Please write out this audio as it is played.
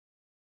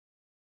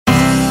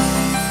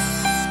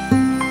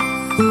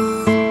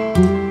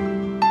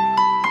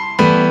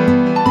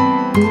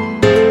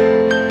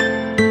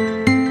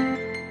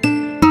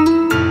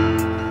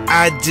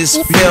I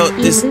just felt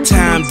this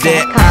time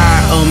that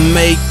I'll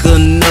make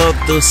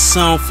another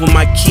song for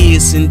my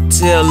kids and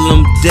tell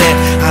them that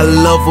I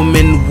love them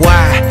and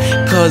why.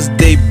 Cause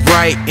they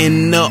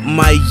brighten up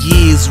my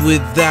years.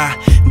 Without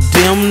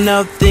them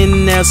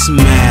nothing else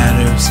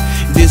matters.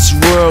 This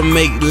world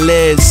make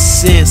less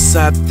sense.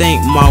 I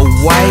thank my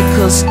wife,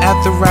 cause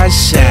after I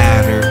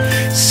shattered,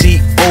 she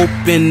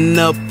opened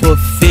up a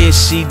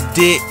fence. She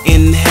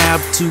didn't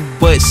have to,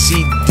 but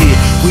she did.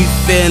 We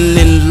fell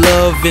in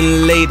love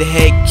and later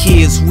had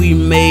kids. We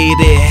made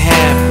it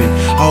happen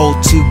all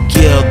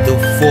together.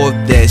 For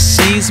that,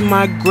 she's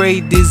my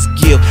greatest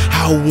gift.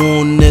 I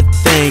wanna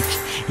thank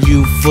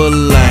you for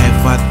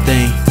life. I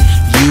thank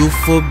you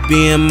for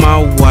being my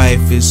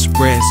wife.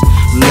 Express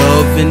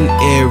love in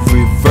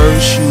every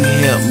verse. You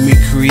helped me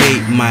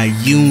create my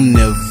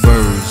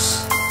universe.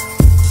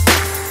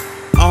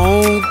 I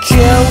don't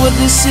care what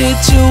the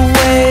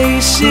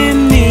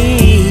situation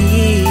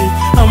is,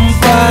 I'm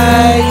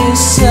by your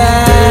side.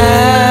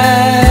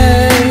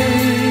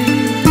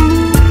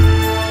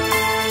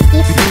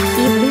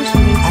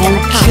 I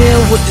don't care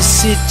what the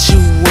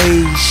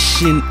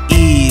situation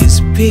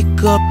is,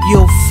 pick up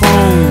your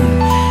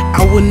phone.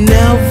 I will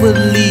never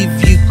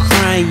leave you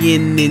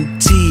crying in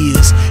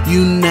tears.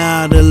 You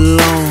not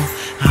alone,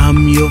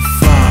 I'm your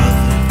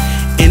father.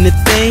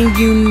 Anything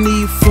you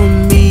need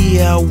from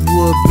me, I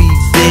will be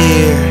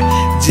there.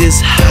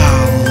 Just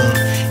holler.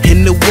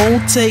 And it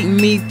won't take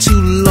me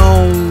too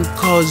long,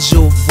 cause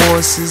your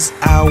voices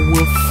I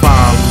will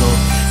follow.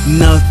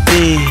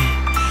 Nothing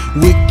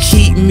will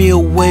keep me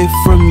away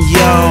from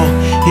y'all,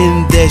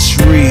 and that's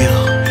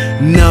real.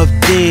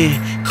 Nothing,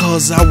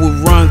 cause I will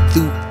run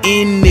through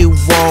any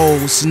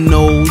walls.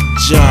 No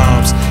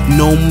jobs,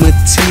 no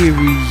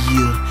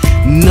material,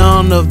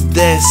 none of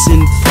that's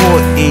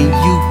important.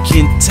 You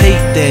can take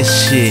that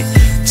shit.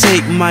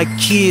 Take my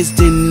kids,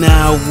 then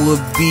I will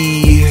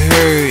be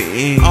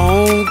hurting.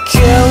 I don't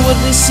care what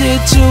the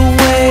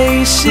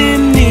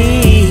situation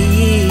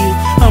is,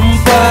 I'm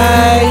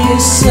by your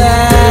side.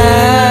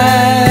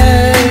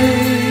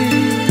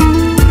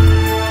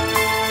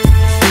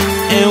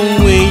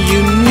 And when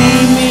you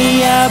need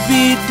me, I'll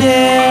be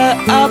there,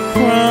 I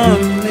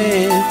promise.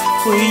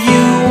 For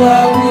you I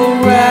will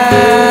ride.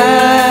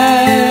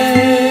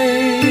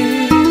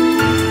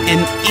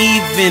 And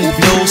even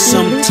though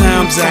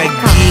sometimes I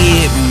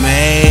get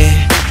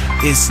mad,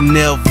 it's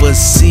never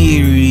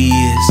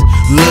serious.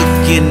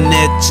 Looking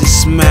at your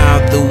smile,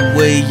 the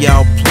way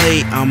y'all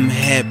play, I'm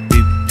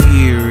happy,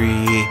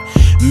 period.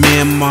 Me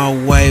and my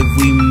wife,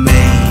 we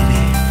made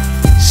it.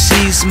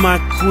 She's my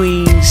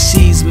queen,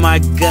 she's my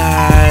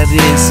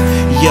goddess.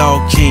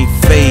 Y'all can't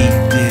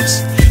fake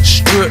this.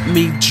 Strip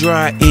me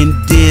dry and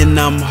then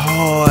I'm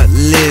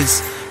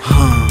heartless,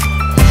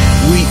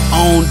 We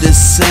on the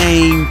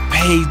same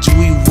page,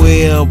 we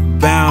well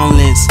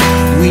balanced.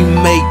 We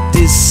make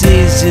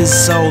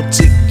decisions all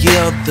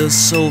together,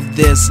 so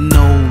there's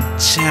no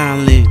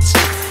challenge.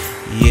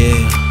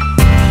 Yeah,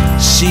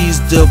 she's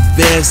the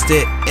best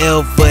that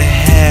ever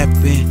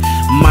happened.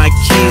 My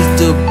kids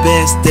the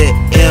best that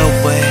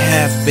ever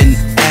happened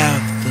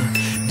after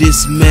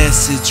this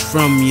message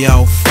from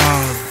your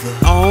father.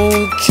 I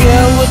don't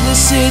care what the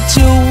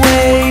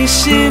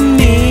situation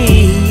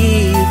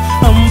is,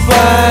 I'm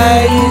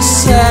by your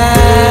side.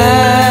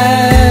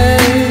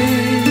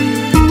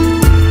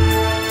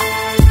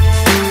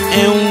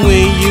 And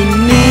when you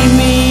need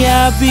me,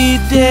 I'll be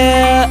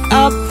there, I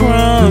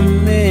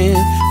promise.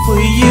 For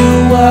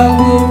you I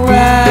will ride.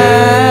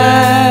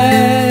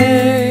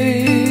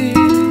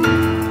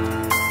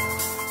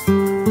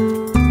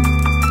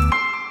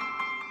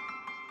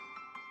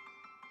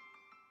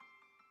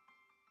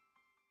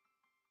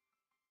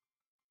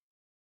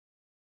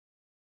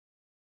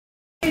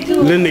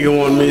 This nigga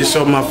wanted me to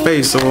show my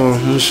face, so I'm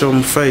gonna show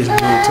my face.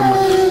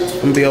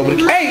 I'm gonna be over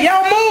there. Hey,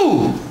 y'all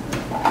move!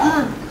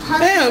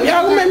 Damn,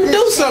 y'all gonna make me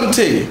do something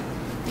to you.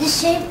 The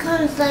shape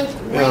comes like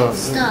white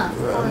stuff.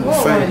 I'm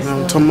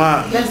talking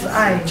about. That's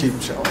ice.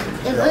 Keep showing.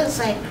 It looks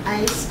like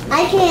ice.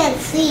 I can't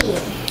see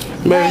it.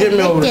 Man, get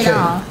me over the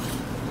table.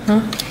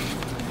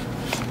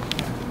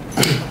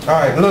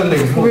 Alright, little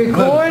nigga.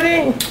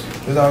 Recording?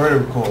 It's already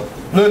recorded.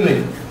 Little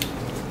nigga.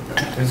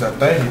 It's a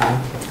thing,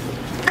 man.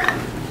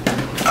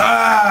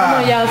 Come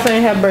on, y'all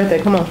sing happy birthday.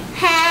 Come on.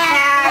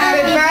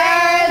 Happy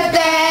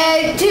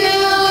birthday to you.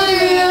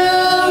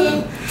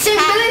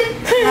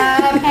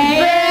 Happy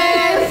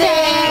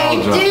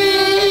birthday to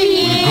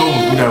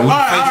you.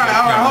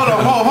 Alright, hold on.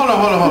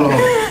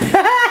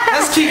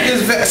 Let's keep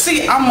this.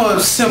 See, I'm a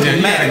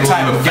symptomatic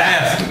type of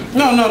guy.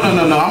 No.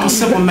 I'm a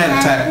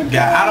symptomatic type of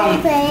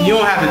guy. You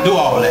don't have to do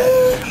all that.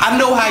 I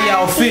know how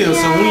y'all feel,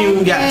 so we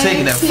ain't got to take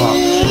it that far.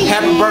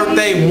 Happy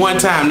birthday one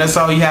time. That's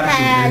all you have to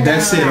do.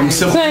 That's it. I'm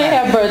simple. Say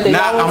happy birthday.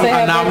 Now I'm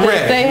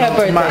ready. Say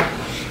happy birthday.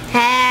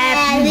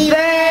 Happy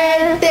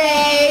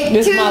birthday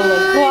This is my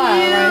little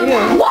choir right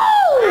here.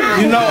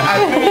 You know,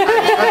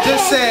 I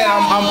just said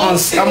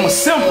I'm a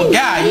simple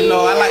guy. You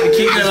know, I like to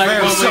keep this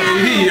very simple.